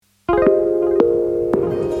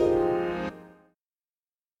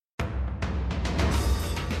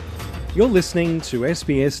You're listening to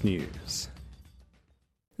SBS News.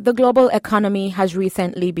 The global economy has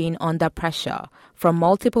recently been under pressure from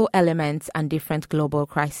multiple elements and different global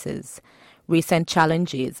crises. Recent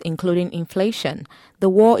challenges, including inflation, the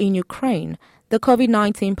war in Ukraine, the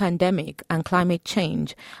COVID-19 pandemic, and climate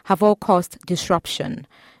change, have all caused disruption,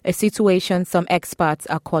 a situation some experts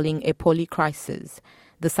are calling a polycrisis,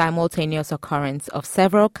 the simultaneous occurrence of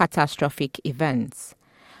several catastrophic events.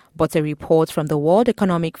 But a report from the World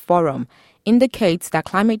Economic Forum indicates that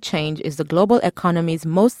climate change is the global economy's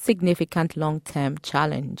most significant long-term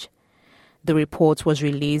challenge. The report was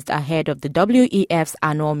released ahead of the WEF's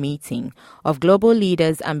annual meeting of global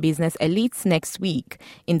leaders and business elites next week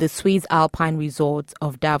in the Swiss Alpine resort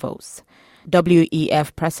of Davos.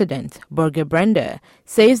 WEF President Børge Brende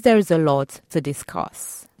says there is a lot to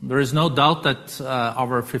discuss. There is no doubt that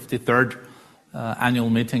our 53rd annual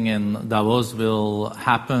meeting in Davos will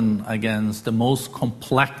happen against the most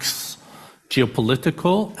complex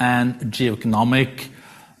geopolitical and geoeconomic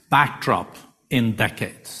backdrop in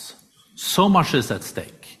decades. So much is at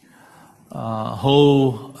stake.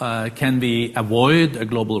 How can we avoid a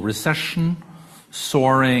global recession,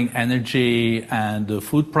 soaring energy and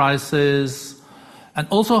food prices, and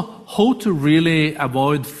also how to really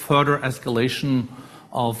avoid further escalation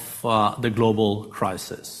of the global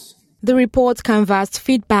crisis. The report canvassed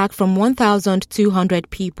feedback from 1,200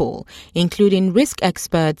 people, including risk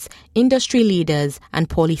experts, industry leaders, and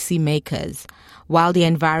policymakers. While the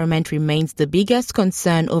environment remains the biggest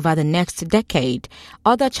concern over the next decade,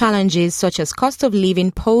 other challenges such as cost of living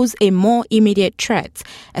pose a more immediate threat,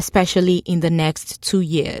 especially in the next 2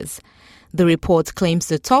 years. The report claims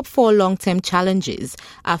the top 4 long-term challenges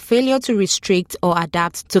are failure to restrict or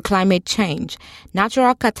adapt to climate change,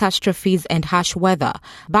 natural catastrophes and harsh weather,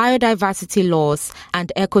 biodiversity loss,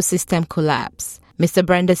 and ecosystem collapse. Mr.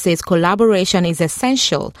 Brende says collaboration is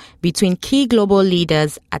essential between key global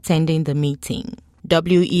leaders attending the meeting.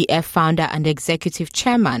 WEF founder and executive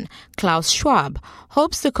chairman Klaus Schwab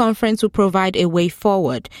hopes the conference will provide a way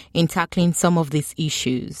forward in tackling some of these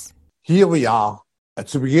issues. Here we are at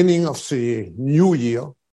the beginning of the new year,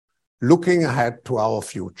 looking ahead to our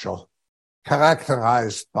future,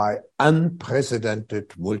 characterized by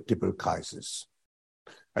unprecedented multiple crises.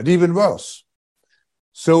 And even worse,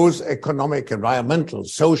 those economic, environmental,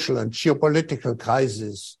 social, and geopolitical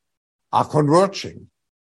crises are converging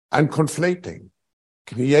and conflating,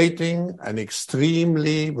 creating an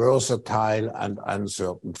extremely versatile and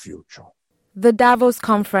uncertain future. The Davos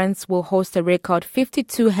conference will host a record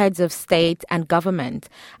 52 heads of state and government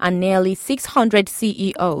and nearly 600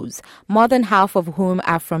 CEOs, more than half of whom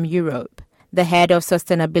are from Europe. The head of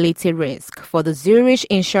sustainability risk for the Zurich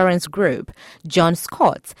Insurance Group, John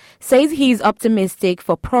Scott, says he is optimistic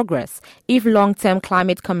for progress if long-term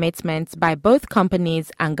climate commitments by both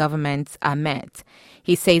companies and governments are met.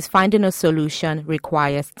 He says finding a solution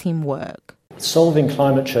requires teamwork. Solving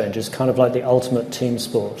climate change is kind of like the ultimate team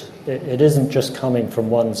sport. It isn't just coming from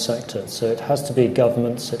one sector. So it has to be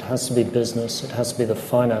governments, it has to be business, it has to be the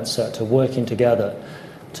finance sector working together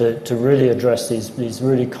to really address these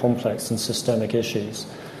really complex and systemic issues.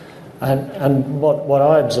 And what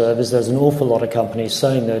I observe is there's an awful lot of companies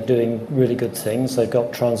saying they're doing really good things. They've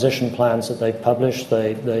got transition plans that they've published.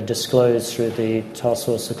 They disclose through the Task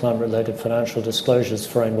Force for Climate-Related Financial Disclosures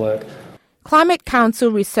framework. Climate Council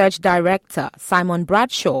Research Director Simon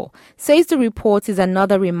Bradshaw says the report is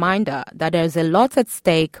another reminder that there is a lot at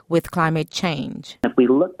stake with climate change. If we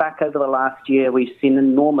look back over the last year, we've seen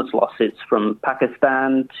enormous losses from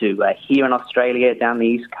Pakistan to here in Australia, down the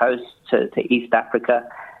east coast to East Africa.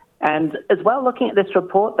 And as well, looking at this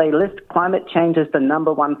report, they list climate change as the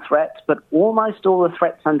number one threat, but almost all the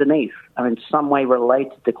threats underneath are in some way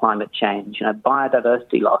related to climate change.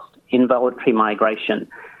 Biodiversity loss, involuntary migration.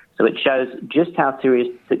 So it shows just how serious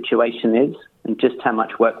the situation is and just how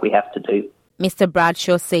much work we have to do. Mr.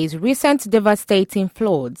 Bradshaw says recent devastating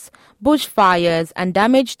floods, bushfires and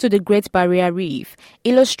damage to the Great Barrier Reef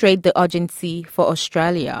illustrate the urgency for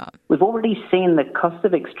Australia. We've already seen the cost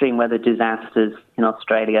of extreme weather disasters in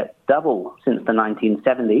Australia double since the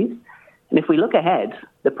 1970s. And if we look ahead,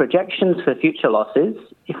 the projections for future losses,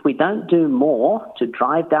 if we don't do more to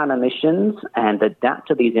drive down emissions and adapt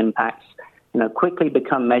to these impacts, quickly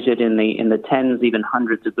become measured in the tens, even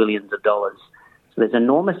hundreds of billions of dollars. So there's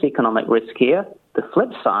enormous economic risk here. The flip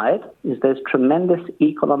side is there's tremendous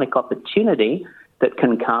economic opportunity that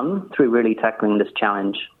can come through really tackling this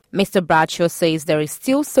challenge. Mr. Bradshaw says there is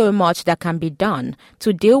still so much that can be done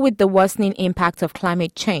to deal with the worsening impact of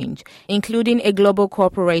climate change, including a global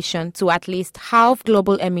cooperation to at least halve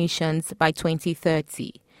global emissions by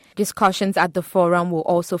 2030. Discussions at the forum will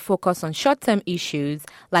also focus on short-term issues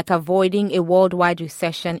like avoiding a worldwide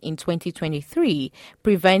recession in 2023,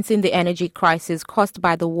 preventing the energy crisis caused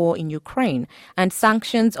by the war in Ukraine, and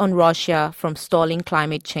sanctions on Russia from stalling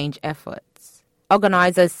climate change efforts.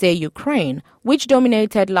 Organizers say Ukraine, which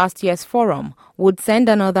dominated last year's forum, would send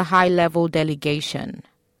another high-level delegation.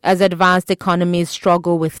 As advanced economies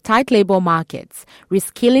struggle with tight labor markets,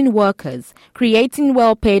 reskilling workers, creating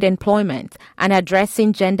well-paid employment, and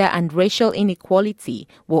addressing gender and racial inequality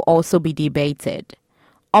will also be debated.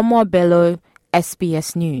 Omar Bello,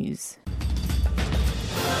 SBS News.